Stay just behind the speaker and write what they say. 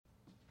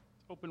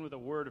open with a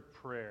word of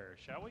prayer,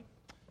 shall we?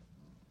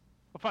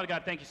 Well, Father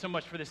God, thank you so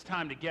much for this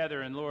time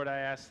together. And Lord, I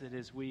ask that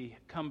as we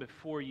come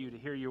before you to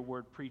hear your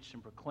word preached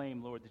and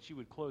proclaimed, Lord, that you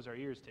would close our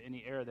ears to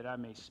any error that I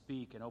may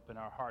speak and open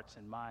our hearts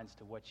and minds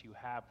to what you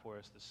have for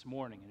us this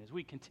morning. And as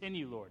we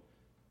continue, Lord,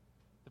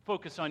 to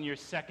focus on your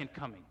second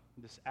coming,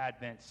 this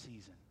Advent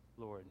season,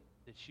 Lord,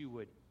 that you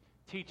would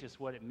teach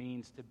us what it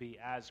means to be,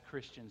 as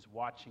Christians,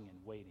 watching and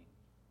waiting.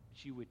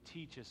 That you would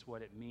teach us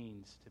what it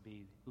means to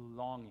be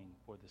longing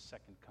for the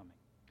second coming.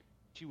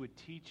 That you would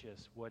teach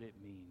us what it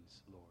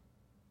means, Lord,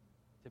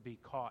 to be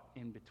caught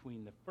in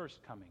between the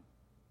first coming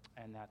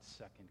and that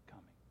second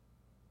coming.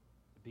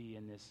 To be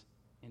in this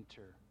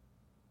intercene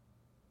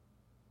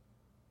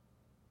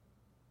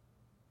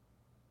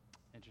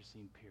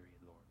period,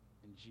 Lord.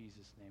 In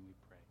Jesus' name we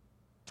pray.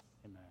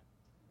 Amen.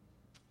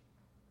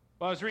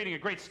 Well, I was reading a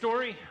great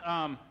story.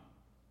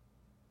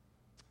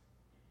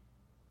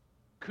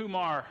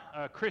 Kumar,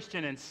 a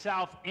Christian in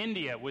South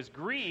India, was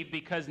grieved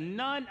because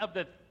none of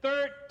the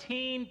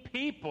 13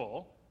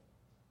 people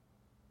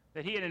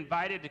that he had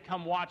invited to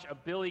come watch a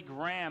Billy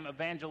Graham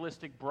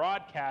evangelistic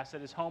broadcast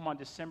at his home on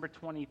December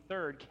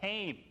 23rd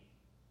came.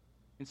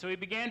 And so he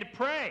began to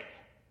pray.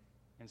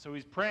 And so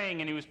he's praying,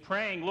 and he was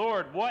praying,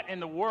 Lord, what in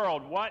the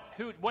world? What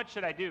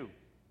should I do?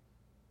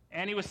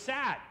 And he was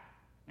sad.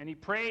 And he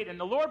prayed, and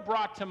the Lord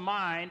brought to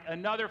mind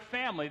another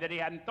family that he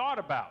hadn't thought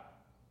about.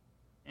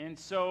 And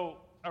so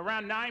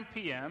around 9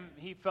 p.m.,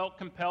 he felt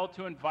compelled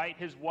to invite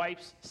his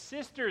wife's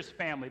sister's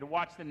family to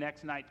watch the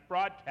next night's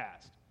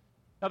broadcast.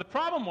 Now, the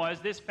problem was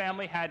this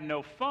family had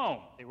no phone.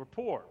 They were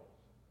poor.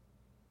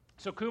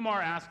 So Kumar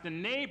asked a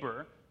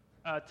neighbor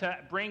to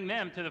bring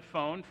them to the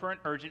phone for an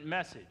urgent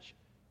message.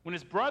 When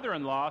his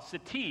brother-in-law,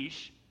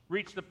 Satish,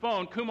 reached the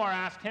phone, Kumar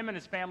asked him and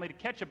his family to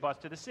catch a bus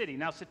to the city.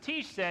 Now,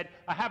 Satish said,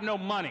 I have no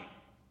money.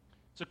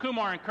 So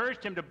Kumar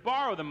encouraged him to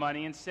borrow the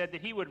money and said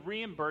that he would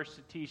reimburse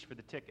Satish for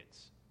the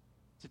tickets.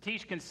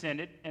 Satish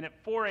consented, and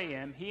at 4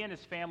 a.m., he and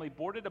his family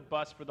boarded a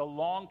bus for the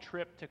long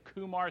trip to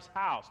Kumar's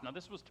house. Now,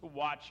 this was to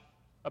watch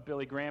a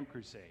Billy Graham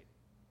crusade.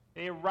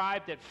 They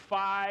arrived at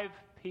 5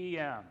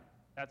 p.m.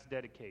 That's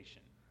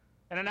dedication.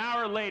 And an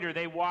hour later,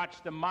 they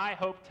watched the My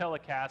Hope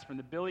telecast from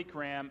the Billy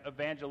Graham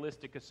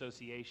Evangelistic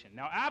Association.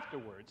 Now,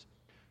 afterwards,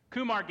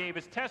 Kumar gave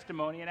his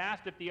testimony and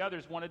asked if the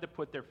others wanted to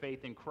put their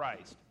faith in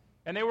Christ.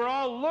 And they were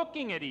all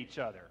looking at each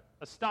other,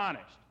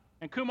 astonished.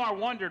 And Kumar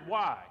wondered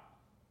why.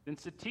 Then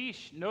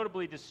Satish,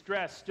 notably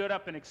distressed, stood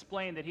up and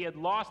explained that he had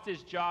lost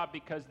his job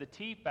because the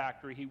tea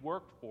factory he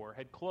worked for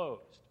had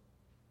closed.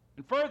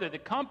 And further, the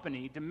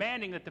company,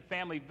 demanding that the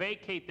family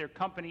vacate their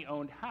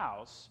company-owned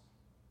house,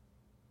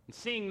 and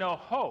seeing no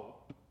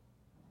hope,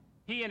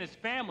 he and his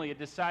family had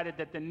decided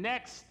that the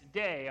next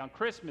day, on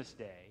Christmas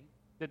Day,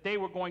 that they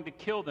were going to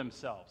kill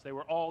themselves. They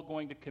were all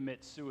going to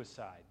commit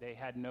suicide. They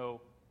had no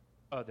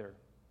other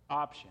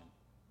option.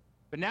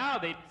 But now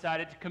they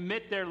decided to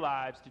commit their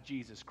lives to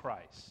Jesus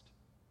Christ.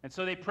 And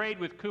so they prayed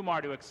with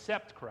Kumar to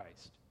accept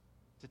Christ.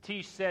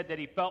 Satish said that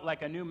he felt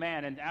like a new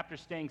man, and after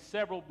staying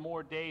several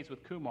more days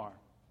with Kumar,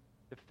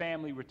 the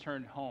family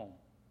returned home,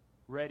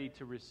 ready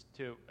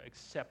to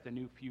accept a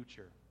new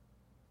future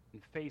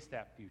and face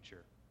that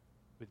future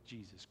with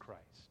Jesus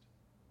Christ.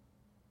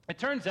 It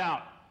turns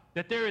out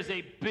that there is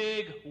a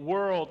big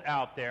world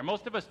out there.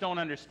 Most of us don't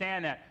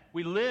understand that.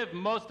 We live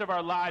most of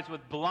our lives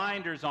with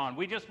blinders on.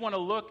 We just want to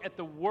look at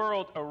the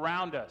world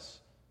around us.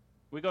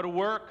 We go to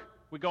work,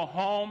 we go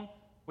home,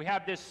 we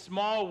have this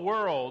small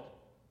world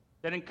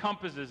that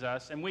encompasses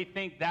us, and we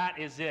think that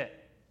is it.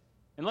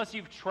 Unless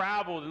you've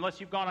traveled, unless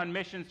you've gone on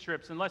mission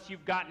trips, unless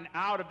you've gotten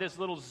out of this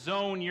little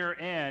zone you're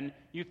in,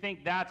 you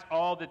think that's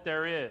all that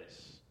there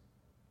is.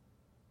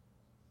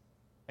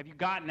 Have you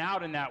gotten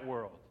out in that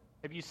world?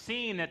 Have you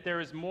seen that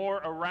there is more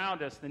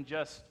around us than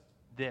just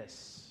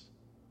this?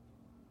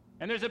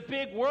 And there's a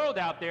big world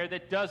out there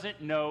that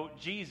doesn't know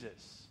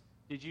Jesus.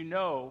 Did you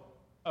know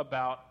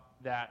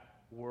about that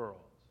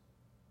world?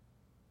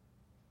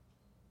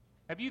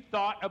 Have you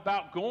thought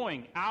about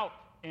going out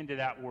into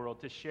that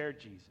world to share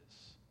Jesus?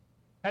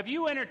 Have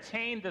you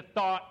entertained the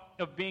thought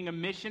of being a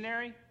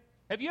missionary?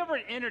 Have you ever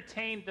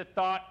entertained the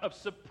thought of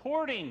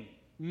supporting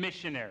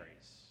missionaries?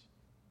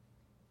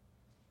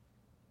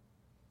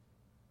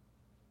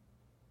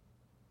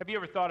 Have you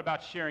ever thought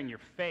about sharing your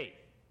faith?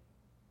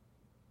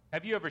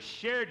 Have you ever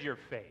shared your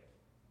faith?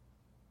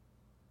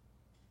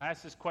 I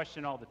ask this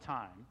question all the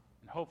time,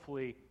 and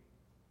hopefully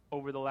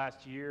over the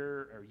last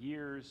year or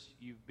years,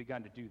 you've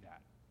begun to do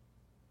that.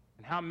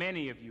 And how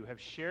many of you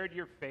have shared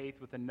your faith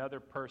with another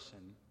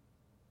person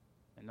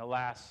in the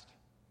last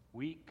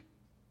week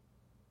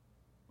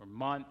or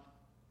month,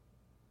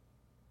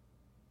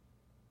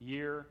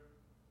 year,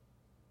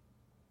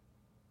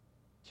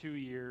 2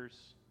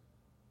 years,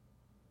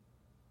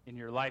 in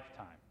your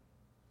lifetime?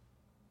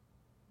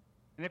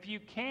 And if you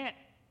can't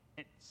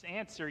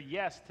answer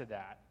yes to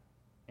that,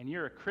 and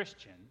you're a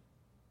Christian,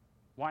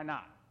 why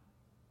not?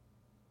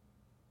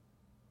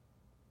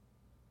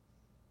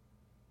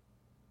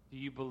 Do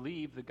you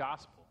believe the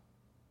gospel?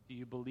 Do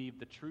you believe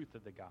the truth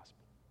of the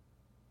gospel?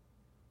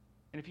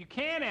 And if you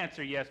can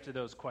answer yes to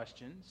those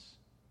questions,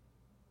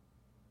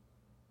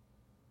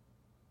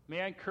 may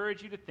I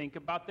encourage you to think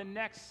about the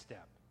next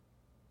step.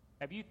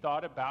 Have you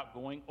thought about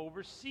going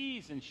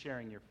overseas and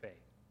sharing your faith?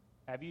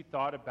 Have you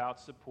thought about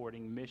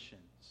supporting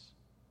missions?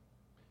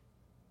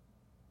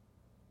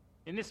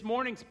 In this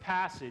morning's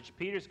passage,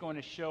 Peter's going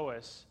to show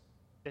us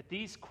that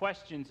these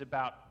questions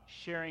about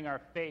sharing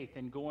our faith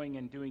and going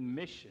and doing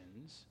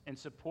missions and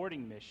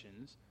supporting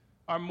missions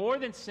are more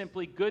than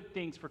simply good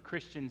things for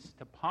Christians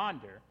to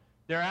ponder.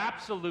 They're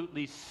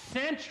absolutely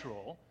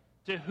central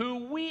to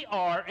who we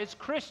are as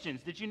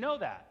Christians. Did you know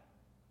that?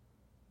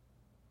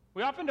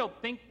 We often don't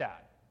think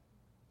that.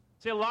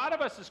 See, a lot of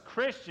us as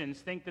Christians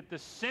think that the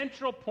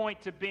central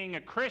point to being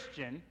a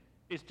Christian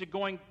is to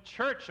going to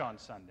church on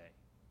Sunday.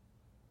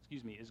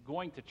 Is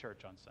going to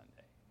church on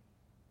Sunday.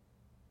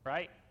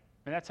 Right?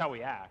 And that's how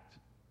we act.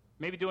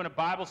 Maybe doing a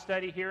Bible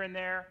study here and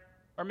there,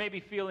 or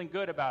maybe feeling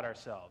good about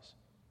ourselves.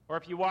 Or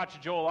if you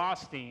watch Joel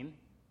Osteen,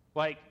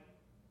 like,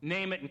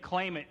 name it and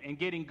claim it and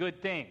getting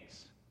good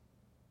things.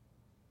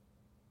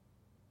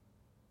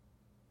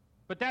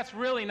 But that's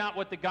really not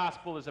what the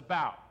gospel is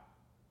about.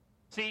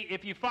 See,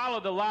 if you follow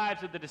the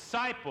lives of the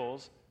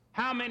disciples,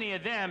 how many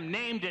of them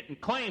named it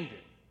and claimed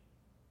it?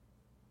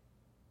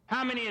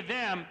 How many of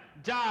them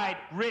died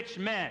rich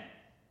men?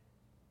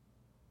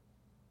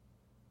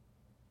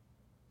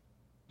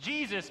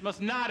 Jesus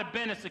must not have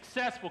been a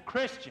successful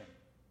Christian.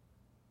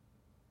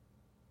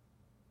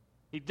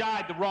 He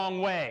died the wrong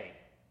way.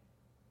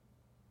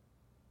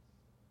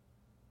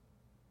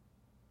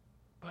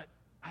 But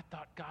I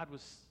thought God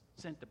was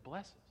sent to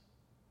bless us.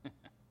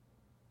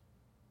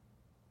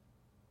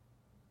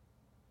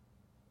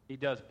 He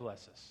does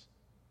bless us,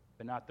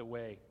 but not the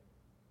way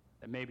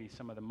that maybe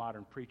some of the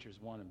modern preachers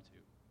want him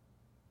to.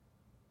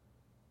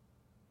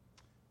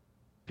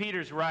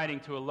 Peter's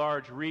writing to a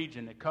large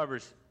region that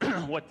covers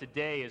what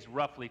today is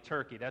roughly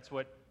Turkey. That's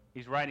what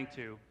he's writing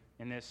to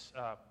in this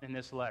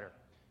letter.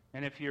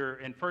 And if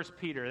you're in 1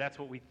 Peter, that's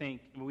what we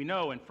think. We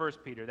know in 1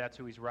 Peter that's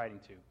who he's writing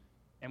to.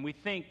 And we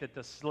think that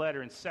this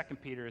letter in 2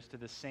 Peter is to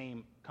the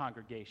same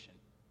congregation.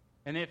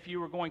 And if you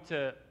were going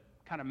to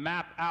kind of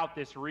map out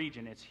this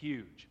region, it's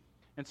huge.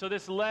 And so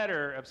this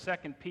letter of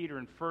 2 Peter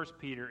and 1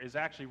 Peter is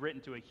actually written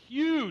to a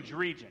huge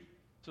region.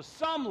 So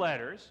some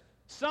letters,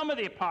 some of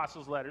the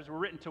apostles' letters were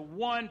written to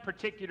one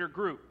particular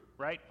group,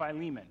 right?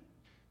 Philemon.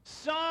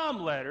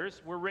 Some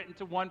letters were written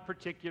to one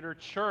particular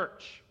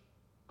church,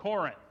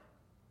 Corinth,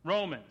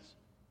 Romans.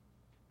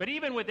 But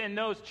even within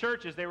those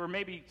churches, they were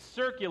maybe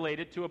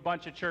circulated to a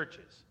bunch of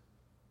churches.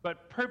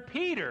 But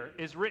Peter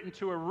is written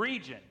to a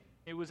region.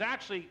 It was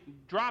actually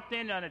dropped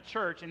in on a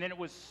church, and then it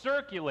was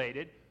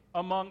circulated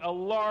among a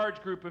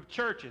large group of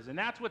churches. And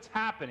that's what's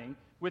happening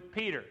with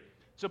Peter.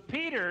 So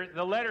Peter,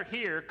 the letter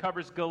here,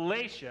 covers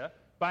Galatia,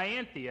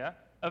 Bithynia,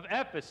 of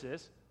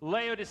Ephesus,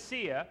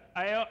 Laodicea,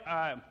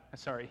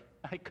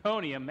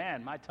 Iconium,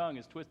 man, my tongue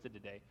is twisted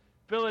today,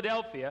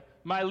 Philadelphia,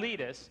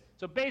 Miletus.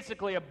 So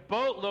basically a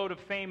boatload of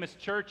famous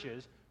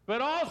churches,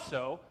 but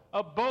also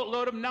a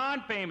boatload of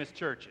non-famous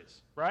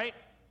churches, right?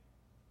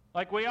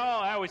 Like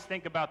I always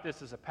think about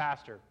this as a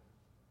pastor.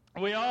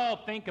 We all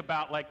think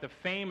about like the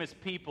famous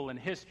people in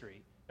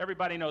history.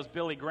 Everybody knows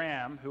Billy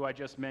Graham, who I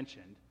just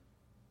mentioned,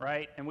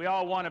 right? And we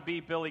all want to be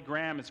Billy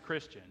Graham as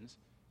Christians.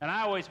 And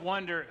I always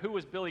wonder, who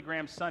was Billy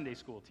Graham's Sunday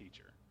school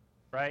teacher,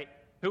 right?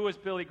 Who was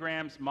Billy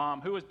Graham's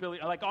mom? Who was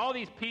like all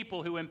these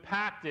people who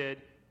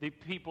impacted the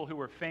people who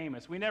were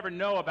famous. We never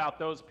know about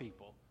those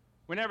people.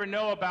 We never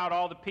know about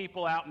all the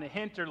people out in the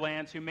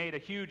hinterlands who made a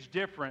huge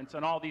difference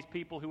and all these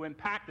people who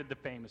impacted the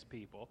famous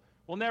people.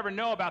 We'll never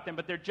know about them,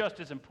 but they're just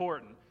as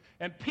important.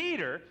 And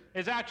Peter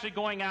is actually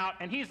going out,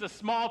 and he's a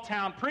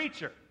small-town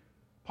preacher.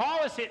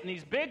 Paul is hitting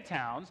these big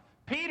towns.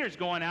 Peter's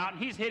going out,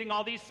 and he's hitting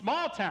all these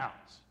small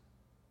towns.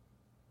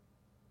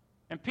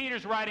 And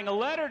Peter's writing a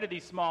letter to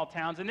these small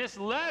towns, and this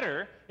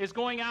letter is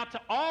going out to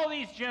all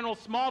these general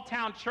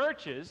small-town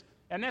churches,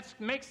 and that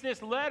makes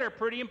this letter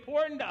pretty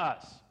important to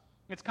us.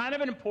 It's kind of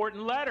an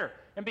important letter.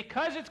 And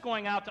because it's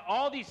going out to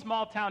all these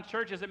small-town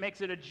churches, it makes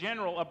it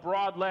a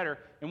broad letter,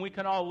 and we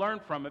can all learn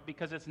from it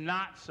because it's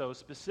not so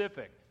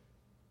specific.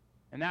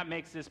 And that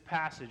makes this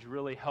passage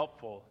really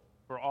helpful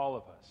for all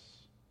of us.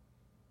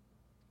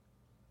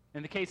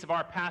 In the case of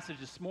our passage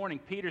this morning,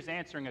 Peter's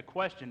answering a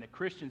question that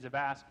Christians have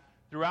asked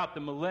throughout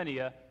the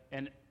millennia,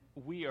 and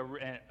we are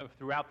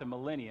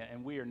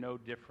no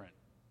different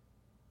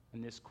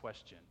in this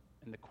question.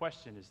 And the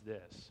question is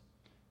this,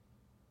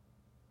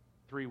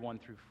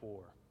 3:1 through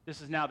 4. This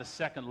is now the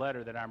second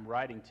letter that I'm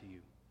writing to you.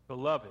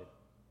 Beloved,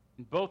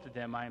 in both of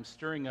them I am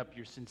stirring up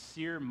your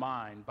sincere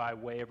mind by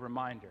way of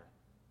reminder,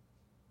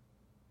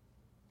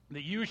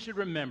 that you should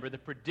remember the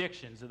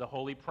predictions of the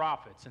holy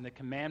prophets and the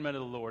commandment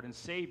of the Lord and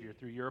Savior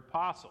through your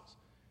apostles,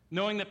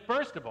 knowing that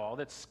first of all,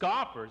 that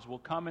scoffers will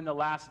come in the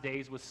last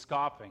days with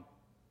scoffing,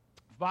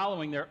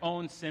 following their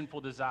own sinful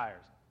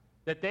desires,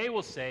 that they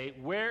will say,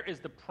 where is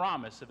the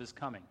promise of his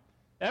coming?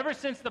 Ever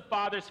since the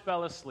fathers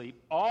fell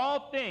asleep,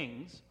 all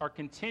things are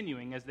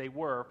continuing as they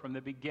were from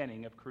the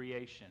beginning of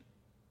creation.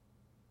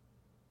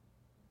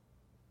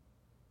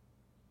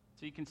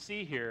 So you can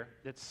see here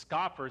that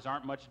scoffers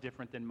aren't much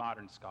different than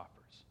modern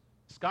scoffers.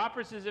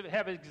 Scoffers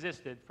have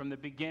existed from the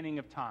beginning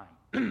of time.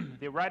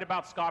 They write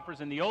about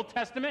scoffers in the Old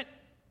Testament,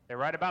 they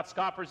write about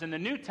scoffers in the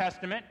New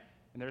Testament,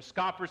 and there are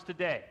scoffers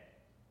today.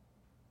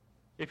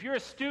 If you're a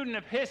student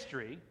of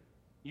history,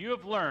 you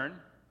have learned,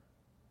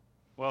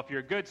 well, if you're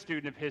a good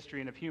student of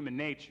history and of human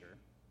nature,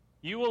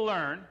 you will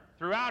learn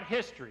throughout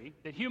history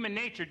that human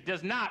nature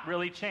does not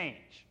really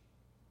change.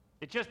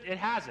 It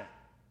hasn't.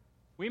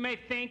 We may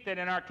think that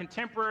in our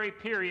contemporary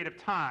period of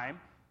time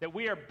that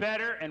we are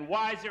better and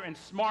wiser and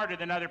smarter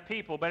than other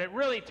people, but it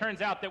really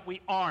turns out that we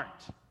aren't.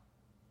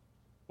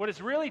 What has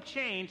really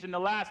changed in the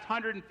last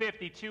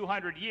 150,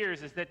 200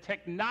 years is that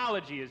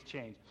technology has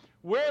changed.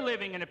 We're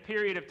living in a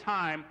period of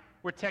time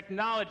where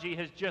technology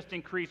has just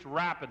increased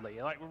rapidly,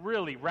 like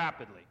really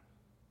rapidly.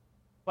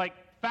 Like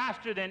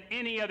faster than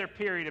any other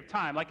period of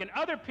time. Like in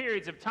other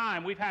periods of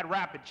time, we've had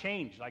rapid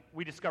change. Like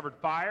we discovered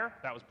fire,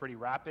 that was pretty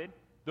rapid.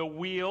 The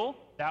wheel,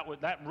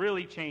 that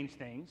really changed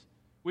things.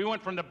 We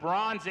went from the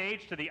Bronze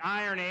Age to the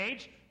Iron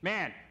Age.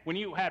 Man, when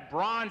you had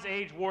Bronze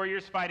Age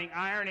warriors fighting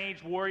Iron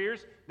Age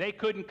warriors, they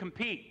couldn't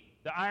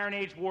compete. The Iron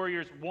Age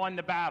warriors won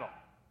the battle.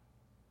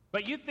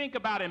 But you think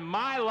about in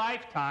my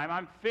lifetime,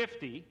 I'm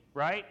 50,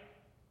 right?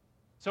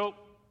 So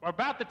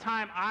about the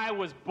time I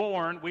was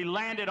born, we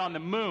landed on the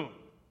moon.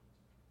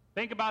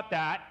 Think about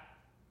that.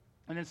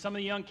 And then some of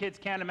the young kids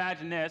can't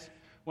imagine this.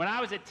 When I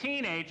was a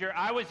teenager,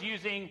 I was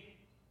using,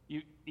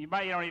 you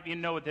might don't even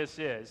know what this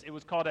is. It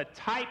was called a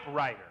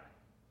typewriter.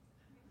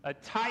 A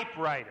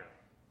typewriter.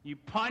 You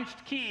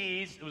punched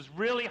keys. It was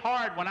really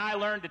hard when I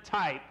learned to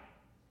type.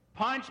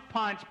 Punch,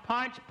 punch,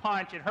 punch,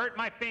 punch. It hurt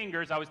my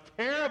fingers. I was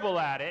terrible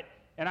at it,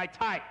 and I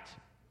typed.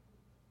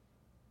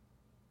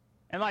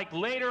 And like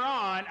later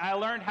on, I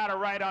learned how to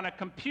write on a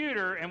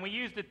computer, and we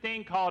used a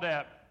thing called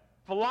a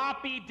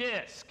floppy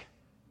disk.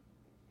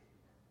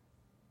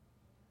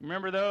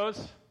 Remember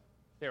those?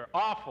 They were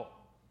awful.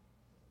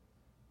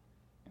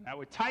 And I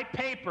would type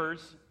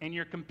papers, and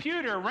your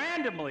computer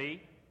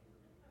randomly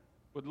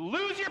would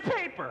lose your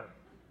paper.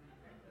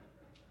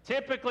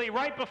 Typically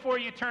right before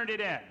you turned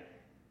it in.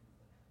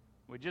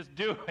 We'd just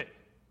do it.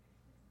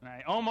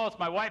 And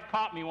my wife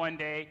caught me one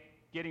day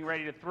getting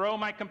ready to throw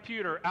my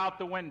computer out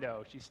the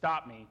window. She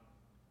stopped me.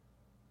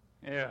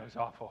 Yeah, it was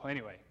awful.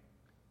 Anyway.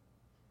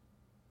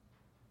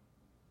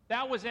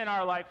 That was in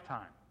our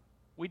lifetime.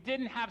 We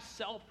didn't have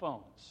cell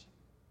phones.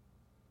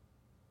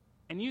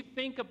 And you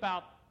think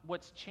about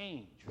what's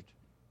changed.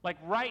 Like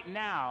right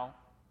now,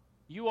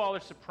 you all are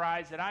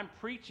surprised that I'm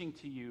preaching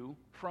to you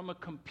from a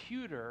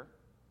computer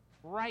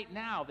right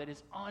now that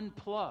is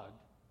unplugged.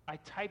 I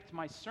typed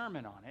my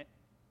sermon on it.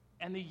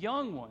 And the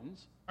young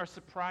ones are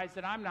surprised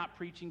that I'm not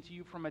preaching to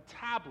you from a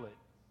tablet,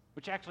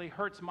 which actually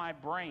hurts my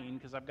brain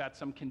because I've got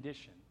some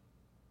condition.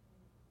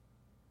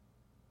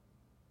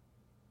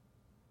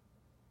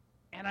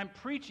 And I'm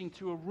preaching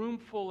to a room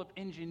full of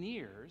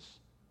engineers,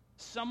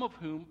 some of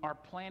whom are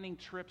planning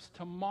trips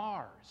to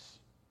Mars.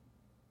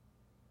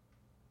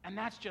 And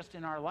that's just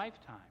in our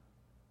lifetime.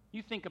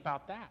 You think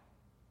about that.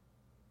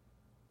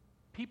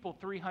 People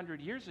 300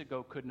 years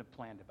ago couldn't have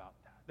planned about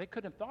that. They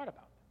couldn't have thought about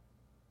that.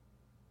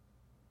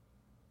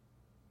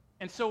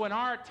 And so in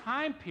our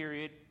time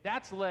period,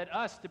 that's led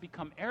us to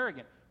become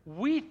arrogant.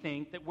 We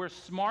think that we're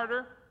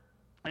smarter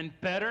and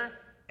better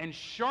and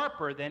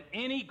sharper than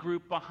any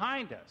group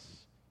behind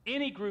us,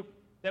 any group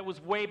that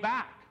was way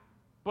back.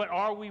 But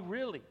are we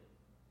really?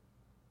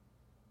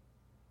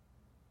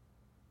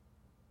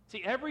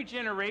 See, every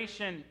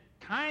generation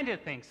kind of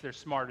thinks they're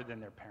smarter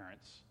than their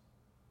parents.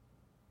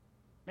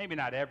 Maybe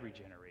not every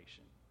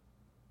generation.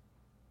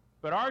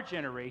 But our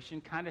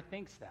generation kind of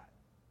thinks that.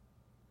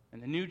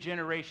 And the new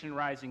generation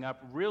rising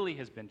up really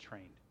has been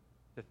trained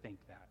to think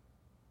that.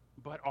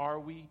 But are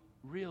we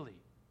really?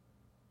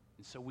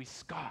 And so we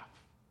scoff,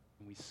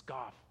 and we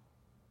scoff,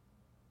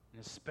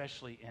 and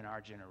especially in our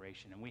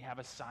generation. And we have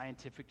a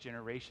scientific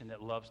generation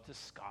that loves to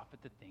scoff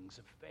at the things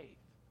of faith.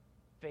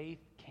 Faith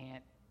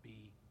can't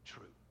be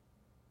true.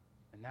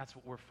 And that's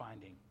what we're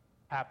finding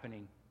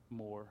happening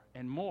more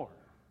and more.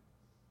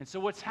 And so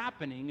what's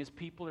happening is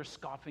people are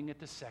scoffing at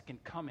the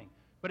second coming.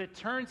 But it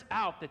turns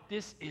out that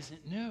this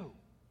isn't new.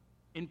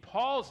 In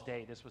Paul's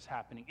day, this was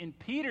happening. In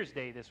Peter's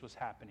day, this was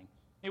happening.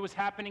 It was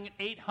happening in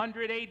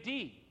 800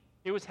 AD.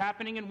 It was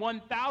happening in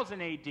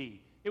 1000 AD.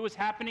 It was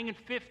happening in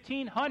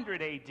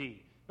 1500 AD.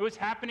 It was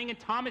happening in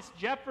Thomas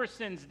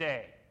Jefferson's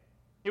day.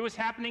 It was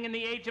happening in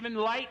the Age of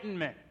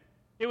Enlightenment.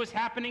 It was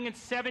happening in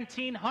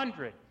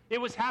 1700. It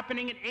was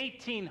happening in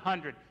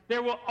 1800.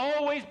 There will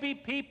always be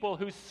people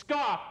who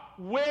scoff,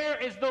 "Where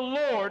is the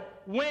Lord?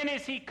 When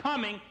is he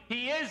coming?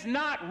 He is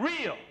not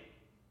real."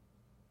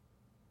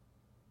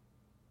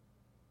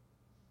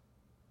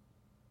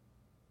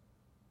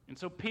 And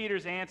so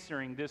Peter's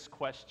answering this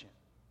question.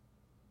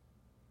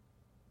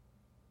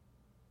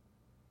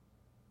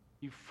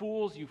 You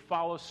fools, you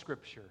follow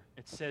Scripture.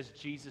 It says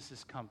Jesus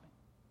is coming.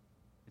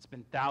 It's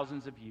been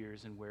thousands of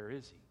years, and where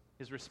is he?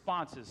 His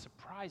response is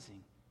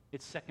surprising.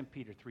 It's 2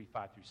 Peter 3,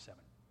 5 through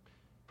 7.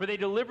 For they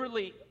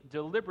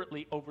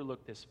deliberately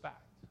overlook this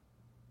fact,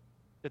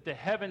 that the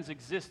heavens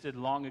existed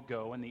long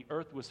ago and the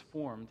earth was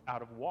formed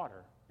out of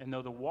water,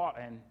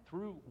 and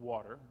through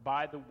water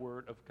by the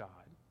word of God.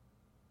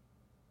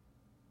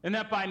 And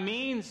that by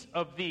means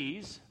of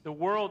these, the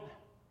world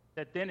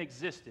that then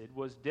existed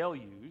was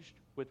deluged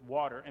with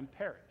water and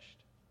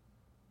perished.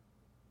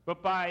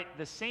 But by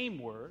the same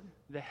word,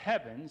 the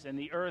heavens and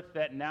the earth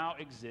that now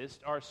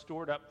exist are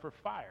stored up for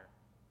fire,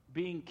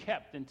 being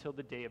kept until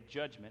the day of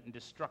judgment and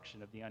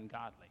destruction of the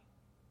ungodly.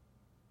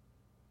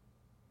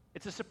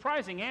 It's a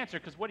surprising answer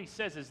because what he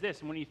says is this,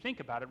 and when you think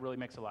about it, it really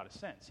makes a lot of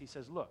sense. He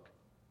says, look,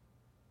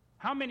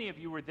 how many of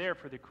you were there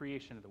for the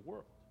creation of the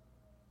world?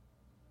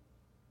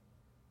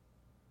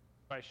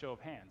 By a show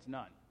of hands,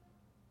 none.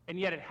 And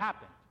yet it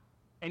happened.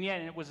 And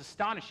yet it was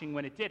astonishing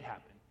when it did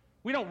happen.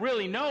 We don't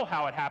really know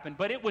how it happened,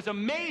 but it was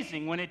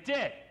amazing when it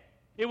did.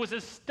 It was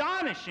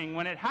astonishing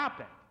when it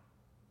happened.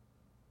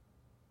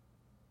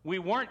 We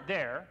weren't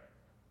there.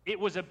 It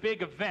was a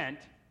big event,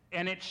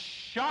 and it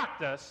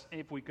shocked us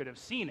if we could have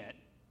seen it.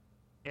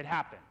 It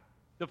happened.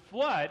 The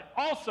flood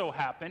also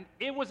happened.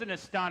 It was an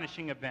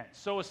astonishing event.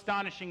 So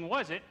astonishing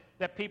was it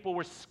that people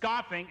were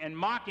scoffing and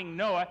mocking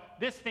Noah.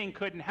 This thing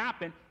couldn't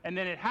happen, and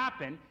then it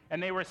happened,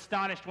 and they were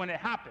astonished when it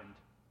happened.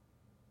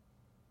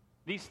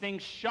 These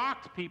things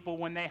shocked people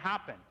when they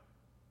happened.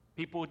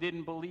 People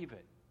didn't believe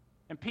it.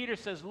 And Peter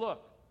says,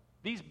 look,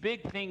 these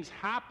big things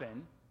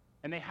happen,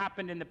 and they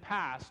happened in the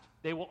past.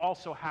 They will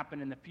also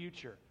happen in the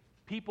future.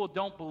 People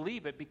don't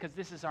believe it because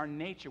this is our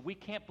nature. We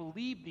can't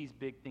believe these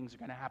big things are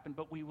going to happen,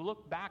 but we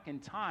look back in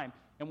time,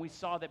 and we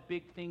saw that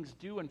big things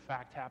do, in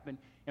fact, happen,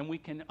 and we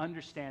can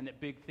understand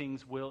that big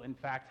things will, in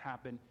fact,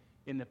 happen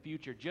in the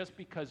future. Just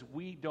because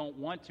we don't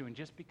want to, and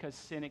just because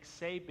cynics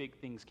say big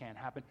things can't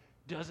happen,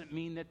 doesn't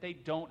mean that they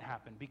don't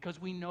happen,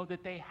 because we know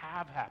that they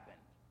have happened.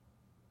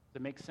 Does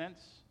that make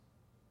sense?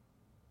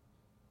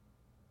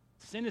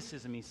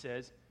 Cynicism, he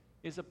says,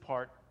 is a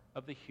part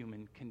of the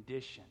human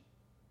condition.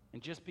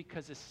 And just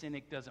because a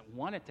cynic doesn't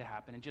want it to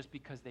happen, and just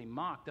because they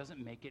mock,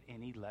 doesn't make it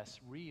any less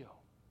real.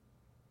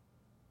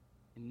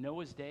 In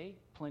Noah's day,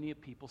 plenty of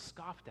people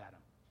scoffed at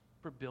him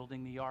for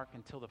building the ark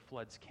until the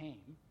floods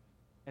came.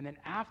 And then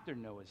after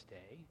Noah's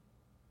day,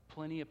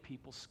 plenty of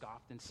people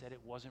scoffed and said it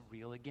wasn't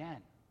real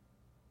again.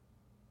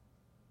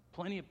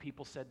 Plenty of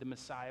people said the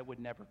Messiah would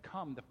never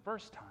come the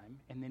first time,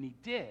 and then he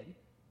did,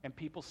 and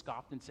people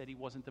scoffed and said he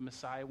wasn't the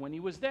Messiah when he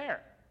was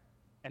there.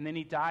 And then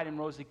he died and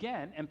rose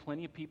again, and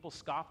plenty of people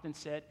scoffed and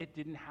said it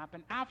didn't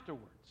happen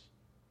afterwards.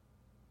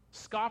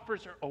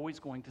 Scoffers are always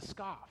going to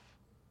scoff.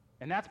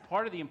 And that's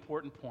part of the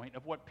important point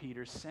of what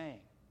Peter's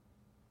saying.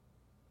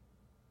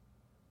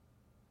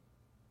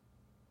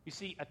 You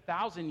see,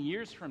 1,000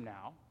 years from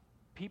now,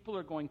 people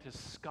are going to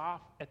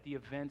scoff at the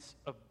events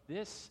of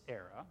this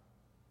era,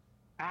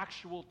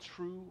 actual,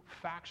 true,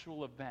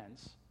 factual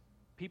events.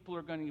 People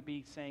are going to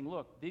be saying,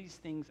 look, these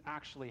things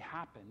actually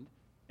happened.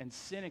 And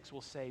cynics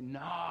will say,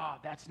 no,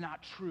 that's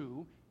not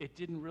true. It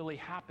didn't really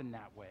happen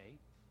that way.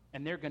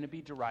 And they're going to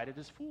be derided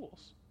as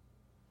fools.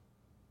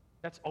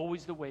 That's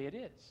always the way it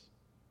is.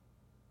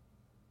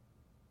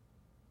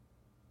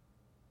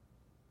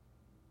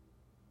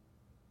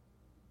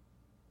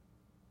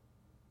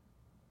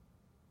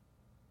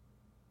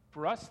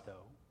 For us,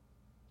 though,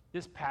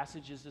 this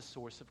passage is a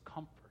source of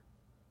comfort.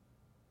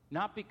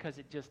 Not because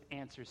it just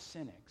answers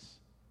cynics,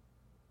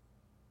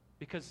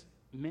 because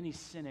many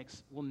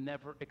cynics will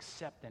never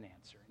accept an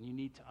answer, and you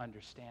need to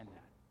understand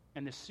that.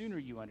 And the sooner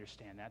you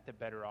understand that, the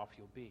better off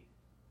you'll be.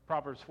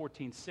 Proverbs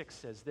 14:6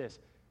 says this,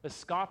 "A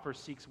scoffer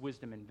seeks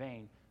wisdom in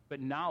vain, but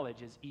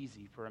knowledge is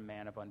easy for a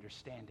man of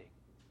understanding."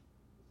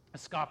 A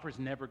scoffer's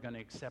never going to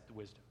accept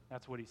wisdom.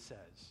 That's what he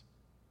says.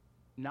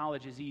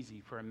 Knowledge is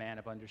easy for a man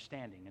of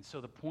understanding. And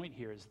so the point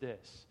here is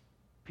this.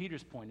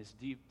 Peter's point is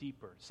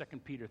deeper.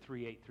 2 Peter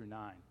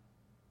 3:8-9.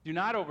 "Do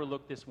not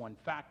overlook this one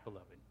fact,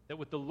 beloved, that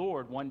with the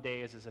Lord 1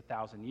 day is as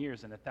 1,000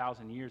 years, and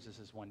 1,000 years is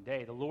as 1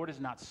 day. The Lord is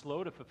not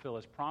slow to fulfill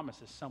his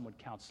promise, as some would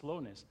count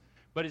slowness,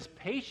 but is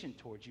patient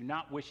towards you,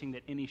 not wishing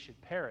that any should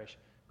perish,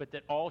 but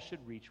that all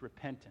should reach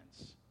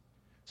repentance."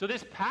 So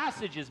this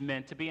passage is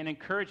meant to be an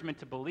encouragement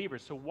to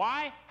believers. So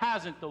why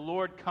hasn't the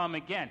Lord come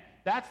again?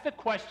 That's the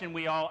question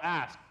we all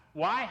ask.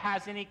 Why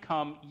hasn't he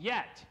come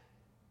yet?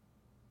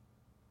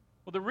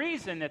 Well, the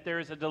reason that there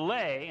is a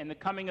delay in the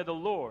coming of the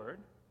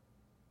Lord,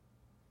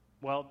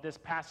 well, this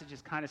passage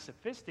is kind of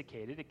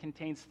sophisticated. It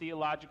contains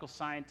theological,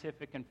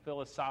 scientific, and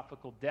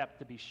philosophical depth,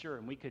 to be sure.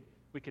 And we could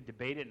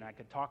debate it, and I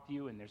could talk to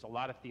you, and there's a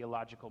lot of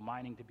theological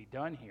mining to be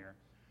done here.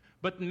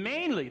 But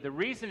mainly, the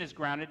reason is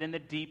grounded in the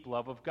deep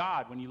love of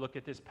God when you look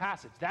at this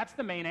passage. That's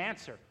the main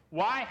answer.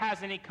 Why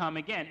hasn't he come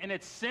again? In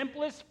its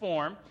simplest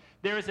form,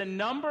 there is a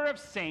number of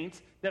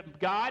saints that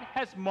God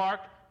has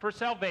marked for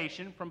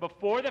salvation from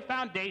before the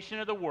foundation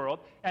of the world,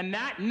 and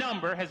that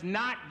number has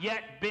not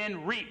yet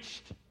been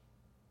reached.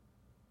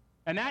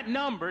 And that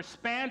number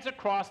spans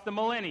across the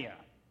millennia.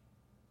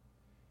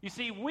 You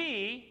see,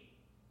 we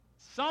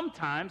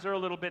sometimes are a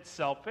little bit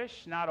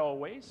selfish, not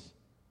always,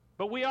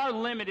 but we are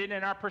limited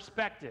in our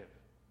perspective.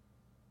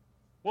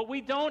 What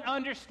we don't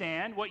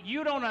understand, what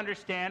you don't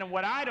understand, and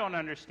what I don't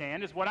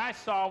understand is what I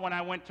saw when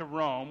I went to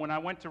Rome. When I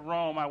went to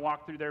Rome, I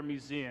walked through their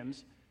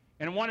museums.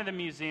 And in one of the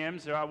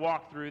museums that I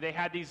walked through, they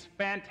had these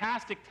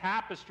fantastic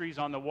tapestries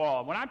on the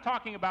wall. When I'm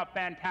talking about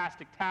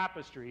fantastic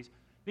tapestries,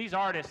 these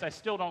artists, I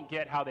still don't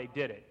get how they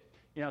did it.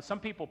 You know, some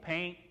people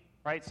paint,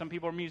 right? Some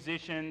people are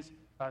musicians.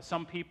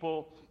 Some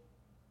people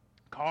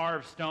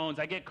carve stones.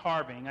 I get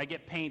carving. I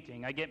get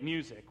painting. I get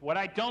music. What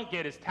I don't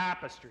get is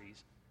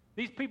tapestries.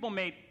 These people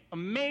made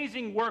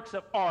amazing works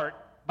of art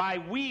by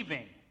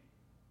weaving.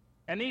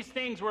 And these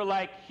things were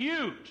like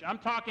huge. I'm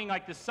talking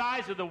like the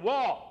size of the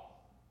wall.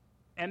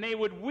 And they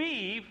would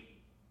weave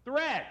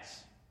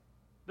threads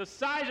the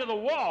size of the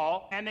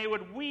wall, and they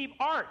would weave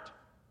art.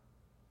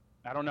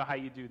 I don't know how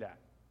you do that.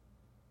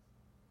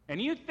 And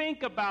you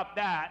think about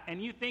that,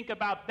 and you think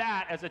about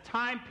that as a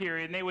time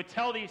period, and they would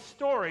tell these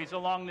stories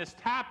along this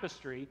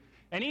tapestry,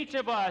 and each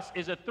of us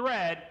is a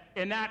thread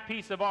in that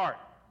piece of art.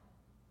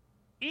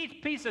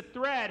 Each piece of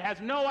thread has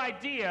no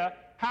idea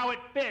how it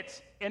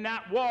fits in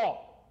that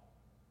wall.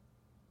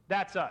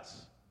 That's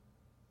us.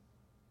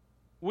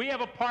 We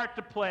have a part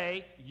to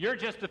play. You're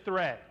just a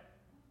thread.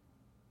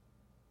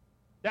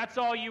 That's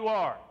all you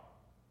are.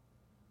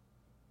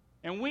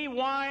 And we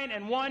whine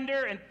and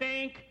wonder and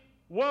think,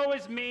 woe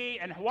is me,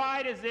 and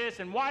why does this,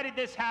 and why did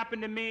this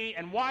happen to me,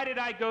 and why did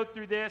I go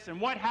through this,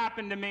 and what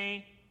happened to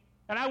me?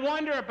 And I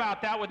wonder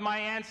about that with my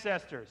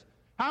ancestors.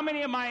 How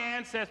many of my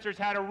ancestors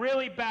had a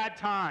really bad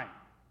time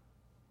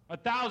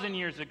 1,000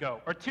 years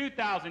ago or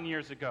 2,000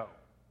 years ago?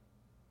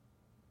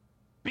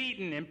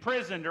 Beaten,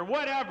 imprisoned, or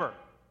whatever.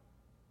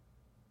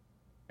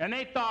 And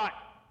they thought,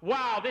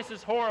 wow, this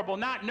is horrible,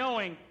 not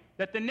knowing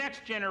that the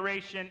next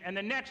generation and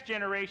the next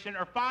generation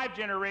or 5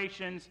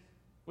 generations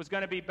was going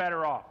to be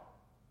better off.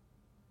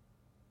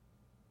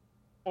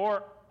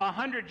 Or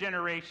 100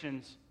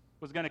 generations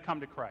was going to come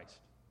to Christ.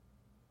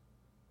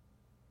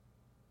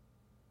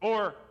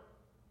 Or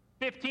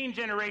 15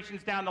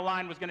 generations down the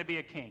line was going to be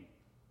a king.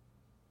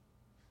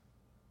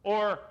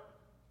 Or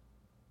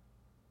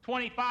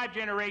 25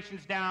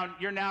 generations down,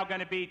 you're now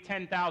going to be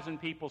 10,000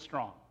 people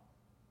strong.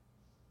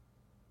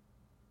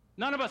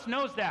 None of us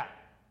knows that,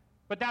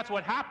 but that's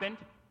what happened.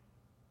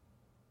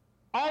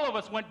 All of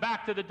us went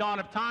back to the dawn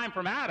of time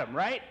from Adam,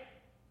 right?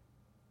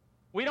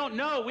 We don't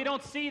know. We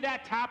don't see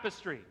that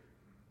tapestry.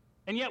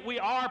 And yet we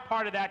are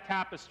part of that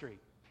tapestry.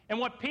 And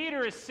what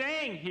Peter is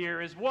saying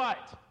here is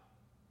what?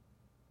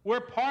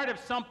 We're part of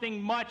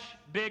something much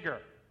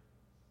bigger.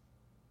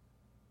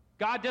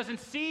 God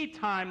doesn't see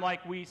time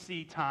like we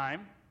see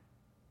time.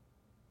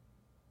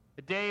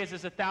 A day is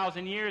as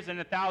 1,000 years, and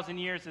 1,000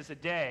 years is a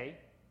day.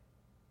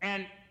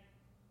 And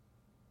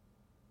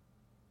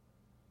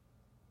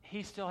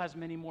he still has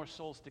many more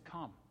souls to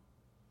come.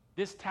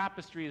 This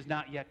tapestry is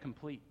not yet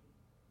complete.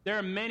 There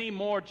are many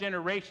more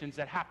generations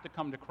that have to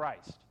come to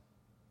Christ.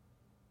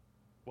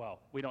 Well,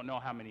 we don't know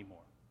how many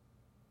more.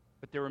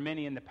 But there were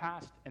many in the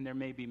past, and there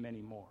may be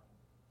many more.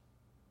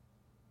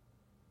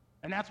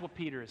 And that's what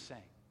Peter is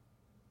saying.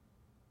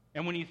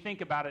 And when you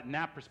think about it in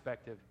that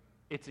perspective,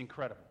 it's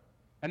incredible.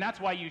 And that's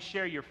why you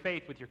share your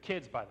faith with your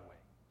kids, by the way.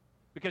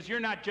 Because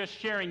you're not just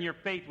sharing your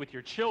faith with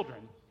your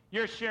children.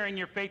 You're sharing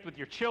your faith with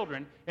your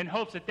children in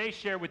hopes that they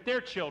share with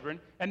their children,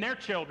 and their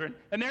children,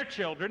 and their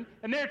children,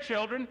 and their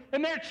children,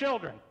 and their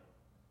children.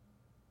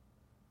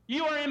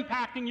 You are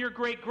impacting your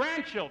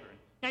great-grandchildren,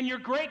 and your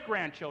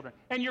great-grandchildren,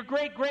 and your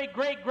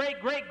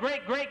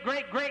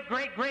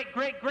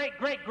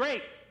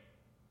great-great-great-great-great-great-great-great-great-great-great-great-great.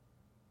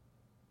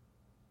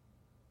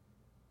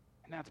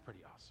 And that's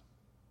pretty awesome.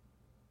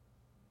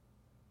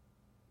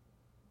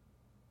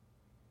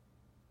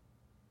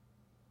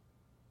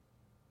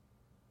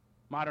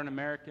 Modern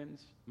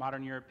Americans,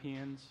 modern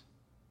Europeans,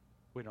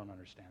 we don't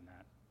understand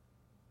that.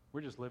 We're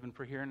just living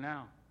for here and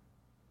now.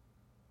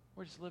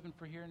 We're just living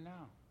for here and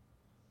now.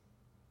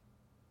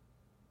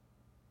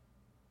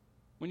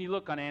 When you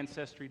look on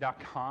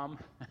Ancestry.com,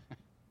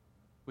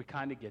 we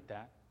kind of get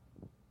that.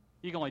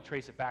 You can only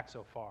trace it back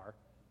so far.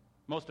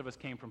 Most of us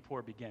came from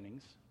poor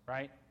beginnings,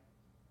 right?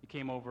 If you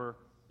came over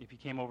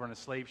on a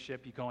slave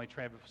ship, you can only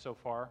travel so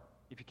far.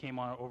 If you came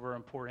over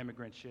on poor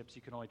immigrant ships,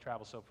 you can only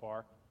travel so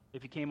far.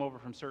 If you came over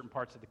from certain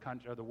parts of the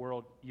country or the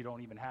world, you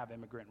don't even have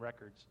immigrant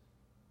records.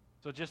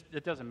 So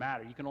it doesn't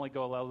matter. You can only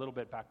go a little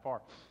bit back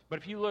far. But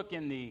if you look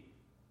in the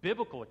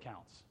biblical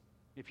accounts,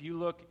 if you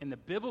look in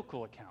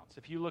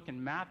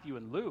Matthew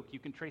and Luke, you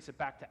can trace it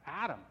back to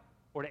Adam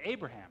or to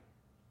Abraham.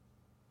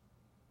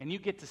 And you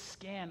get to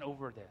scan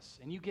over this,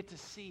 and you get to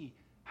see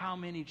how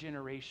many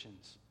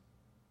generations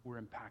were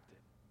impacted.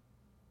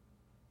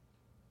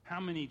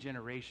 How many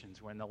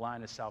generations were in the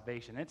line of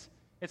salvation? It's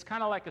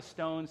kind of like a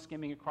stone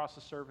skimming across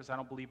the surface. I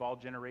don't believe all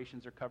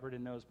generations are covered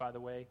in those, by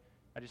the way.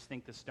 I just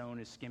think the stone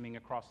is skimming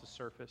across the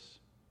surface.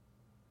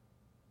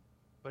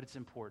 But it's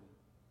important.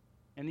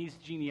 And these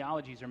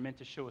genealogies are meant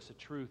to show us a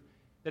truth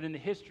that in the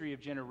history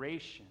of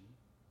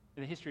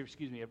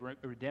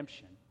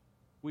redemption,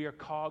 we are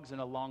cogs in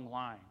a long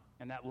line,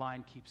 and that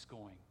line keeps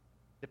going.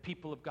 The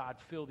people of God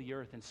fill the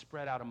earth and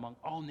spread out among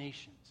all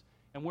nations,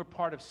 and we're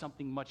part of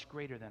something much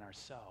greater than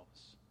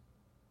ourselves.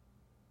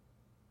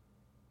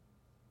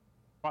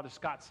 Father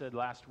Scott said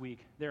last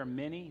week, there are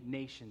many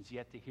nations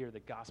yet to hear the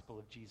gospel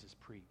of Jesus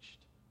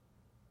preached.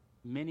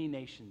 Many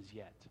nations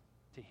yet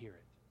to hear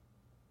it.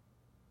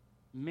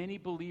 Many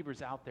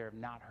believers out there have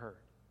not heard.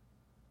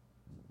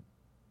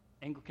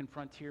 Anglican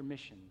Frontier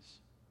Missions,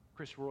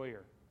 Chris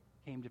Royer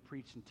came to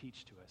preach and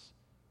teach to us.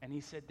 And he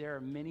said there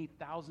are many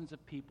thousands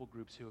of people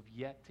groups who have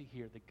yet to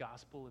hear the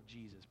gospel of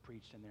Jesus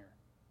preached in their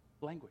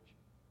language,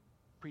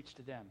 preached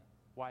to them.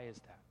 Why is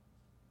that?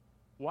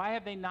 Why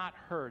have they not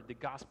heard the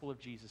gospel of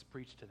Jesus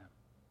preached to them?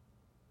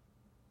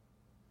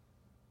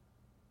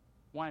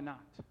 Why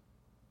not?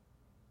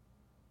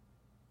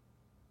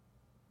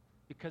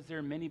 Because there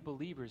are many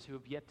believers who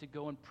have yet to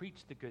go and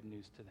preach the good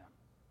news to them.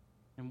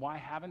 And why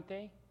haven't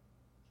they?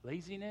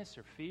 Laziness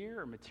or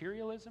fear or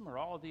materialism or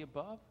all of the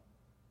above?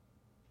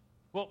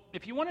 Well,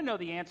 if you want to know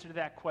the answer to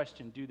that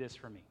question, do this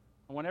for me.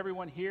 I want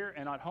everyone here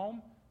and at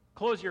home,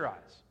 close your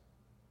eyes.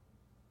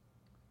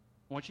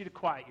 I want you to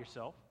quiet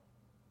yourself,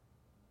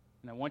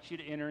 and I want you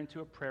to enter into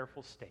a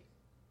prayerful state.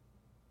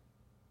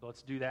 So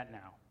let's do that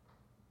now.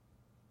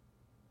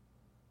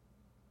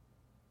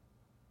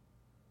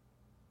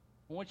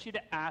 I want you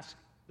to ask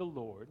the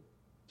Lord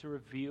to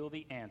reveal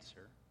the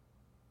answer.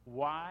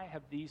 Why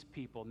have these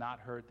people not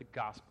heard the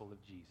gospel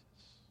of Jesus?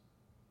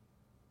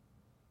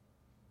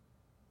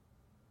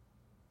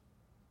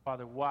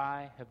 Father,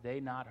 why have they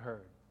not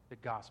heard the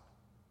gospel?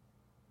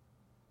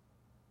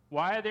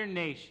 Why are there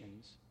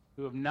nations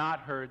who have not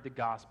heard the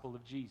gospel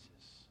of Jesus?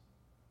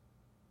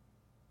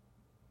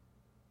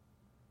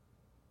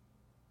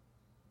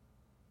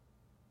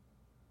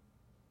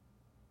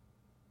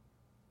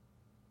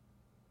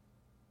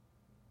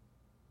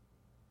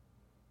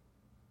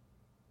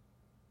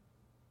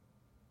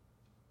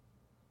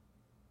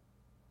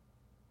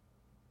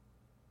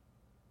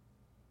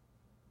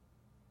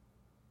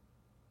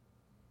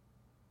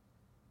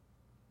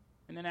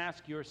 And then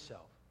ask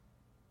yourself,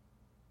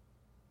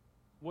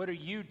 what are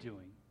you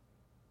doing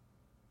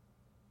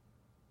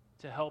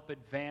to help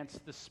advance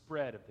the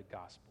spread of the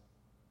gospel?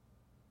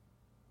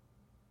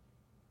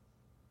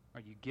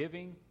 Are you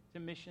giving to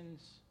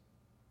missions?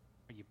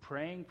 Are you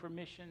praying for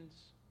missions?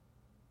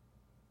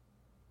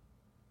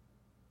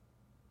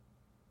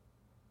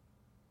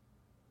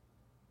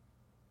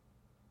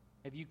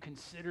 Have you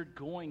considered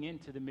going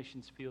into the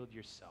missions field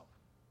yourself?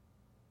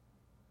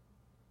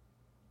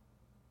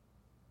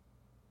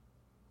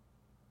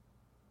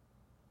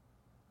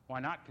 Why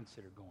not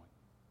consider going?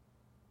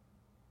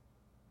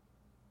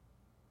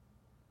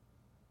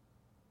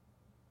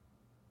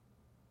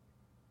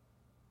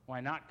 Why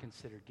not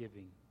consider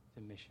giving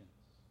to missions?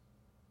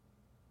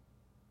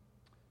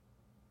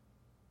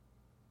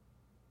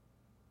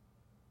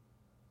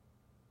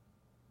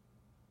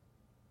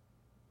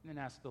 And then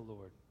ask the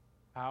Lord,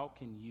 how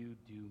can you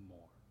do more?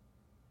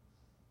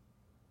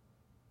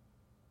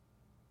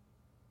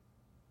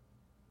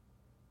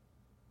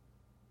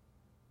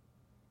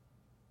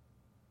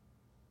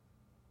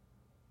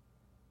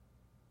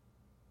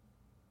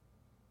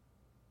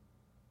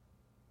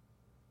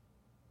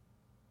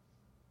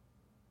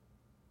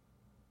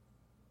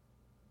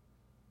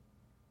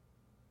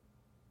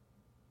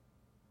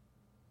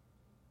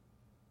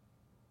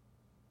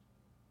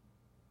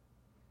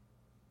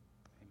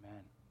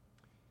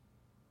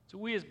 So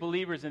we as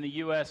believers in the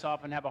U.S.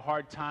 often have a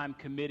hard time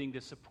committing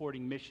to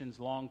supporting missions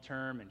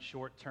long-term and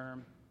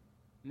short-term.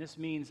 And this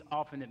means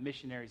often that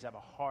missionaries have a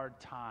hard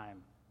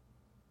time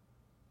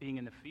being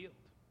in the field.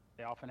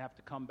 They often have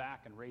to come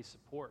back and raise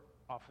support,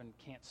 often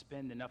can't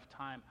spend enough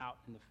time out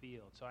in the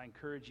field. So I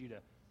encourage you to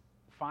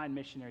find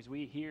missionaries.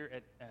 We here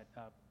at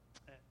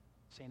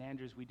St.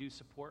 Andrews, we do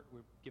support. We're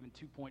given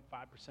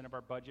 2.5% of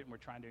our budget, and we're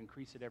trying to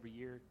increase it every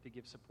year to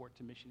give support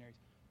to missionaries.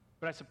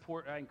 But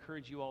I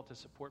encourage you all to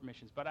support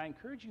missions. But I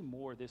encourage you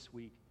more this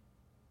week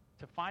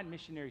to find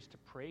missionaries to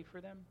pray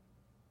for them,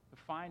 to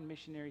find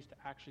missionaries to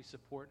actually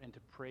support and to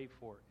pray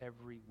for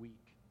every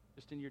week,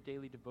 just in your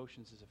daily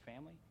devotions as a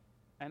family.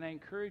 And I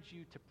encourage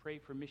you to pray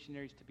for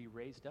missionaries to be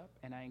raised up,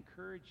 and I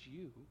encourage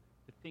you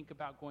to think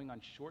about going on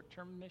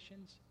short-term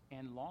missions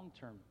and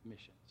long-term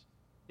missions.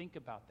 Think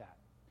about that.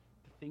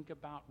 To think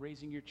about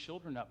raising your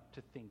children up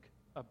to think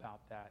about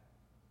that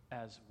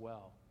as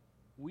well.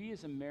 We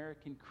as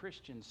American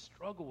Christians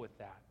struggle with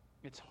that.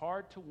 It's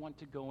hard to want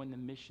to go in the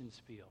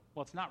missions field.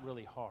 Well, it's not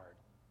really hard.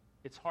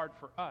 It's hard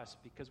for us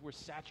because we're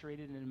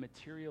saturated in a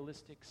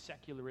materialistic,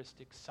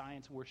 secularistic,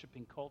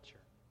 science-worshiping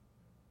culture.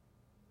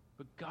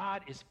 But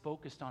God is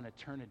focused on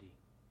eternity,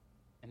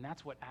 and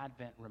that's what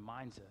Advent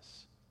reminds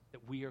us that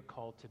we are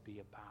called to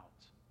be about.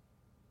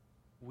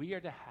 We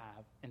are to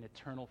have an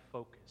eternal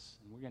focus,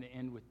 and we're going to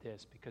end with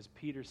this because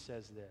Peter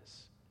says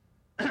this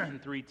in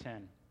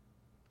 3:10.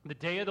 The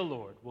day of the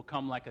Lord will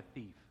come like a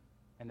thief,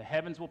 and the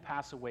heavens will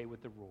pass away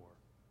with a roar,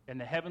 and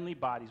the heavenly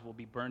bodies will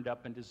be burned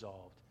up and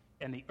dissolved,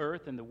 and the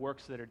earth and the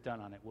works that are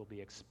done on it will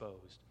be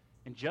exposed.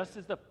 And just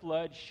as the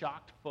flood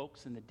shocked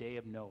folks in the day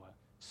of Noah,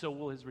 so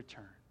will his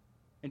return.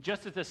 And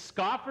just as the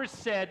scoffers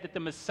said that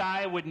the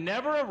Messiah would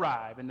never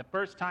arrive in the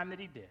first time that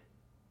he did,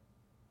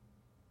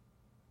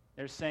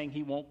 they're saying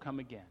he won't come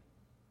again.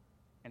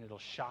 and it'll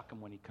shock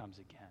him when he comes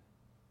again.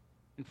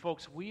 And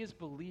folks, we as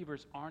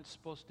believers aren't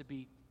supposed to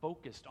be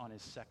focused on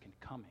his second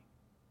coming.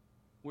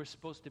 We're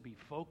supposed to be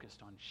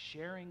focused on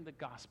sharing the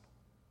gospel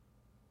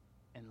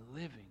and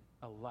living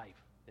a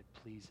life that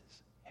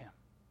pleases him.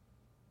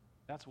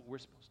 That's what we're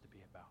supposed to be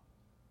about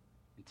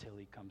until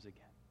he comes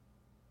again.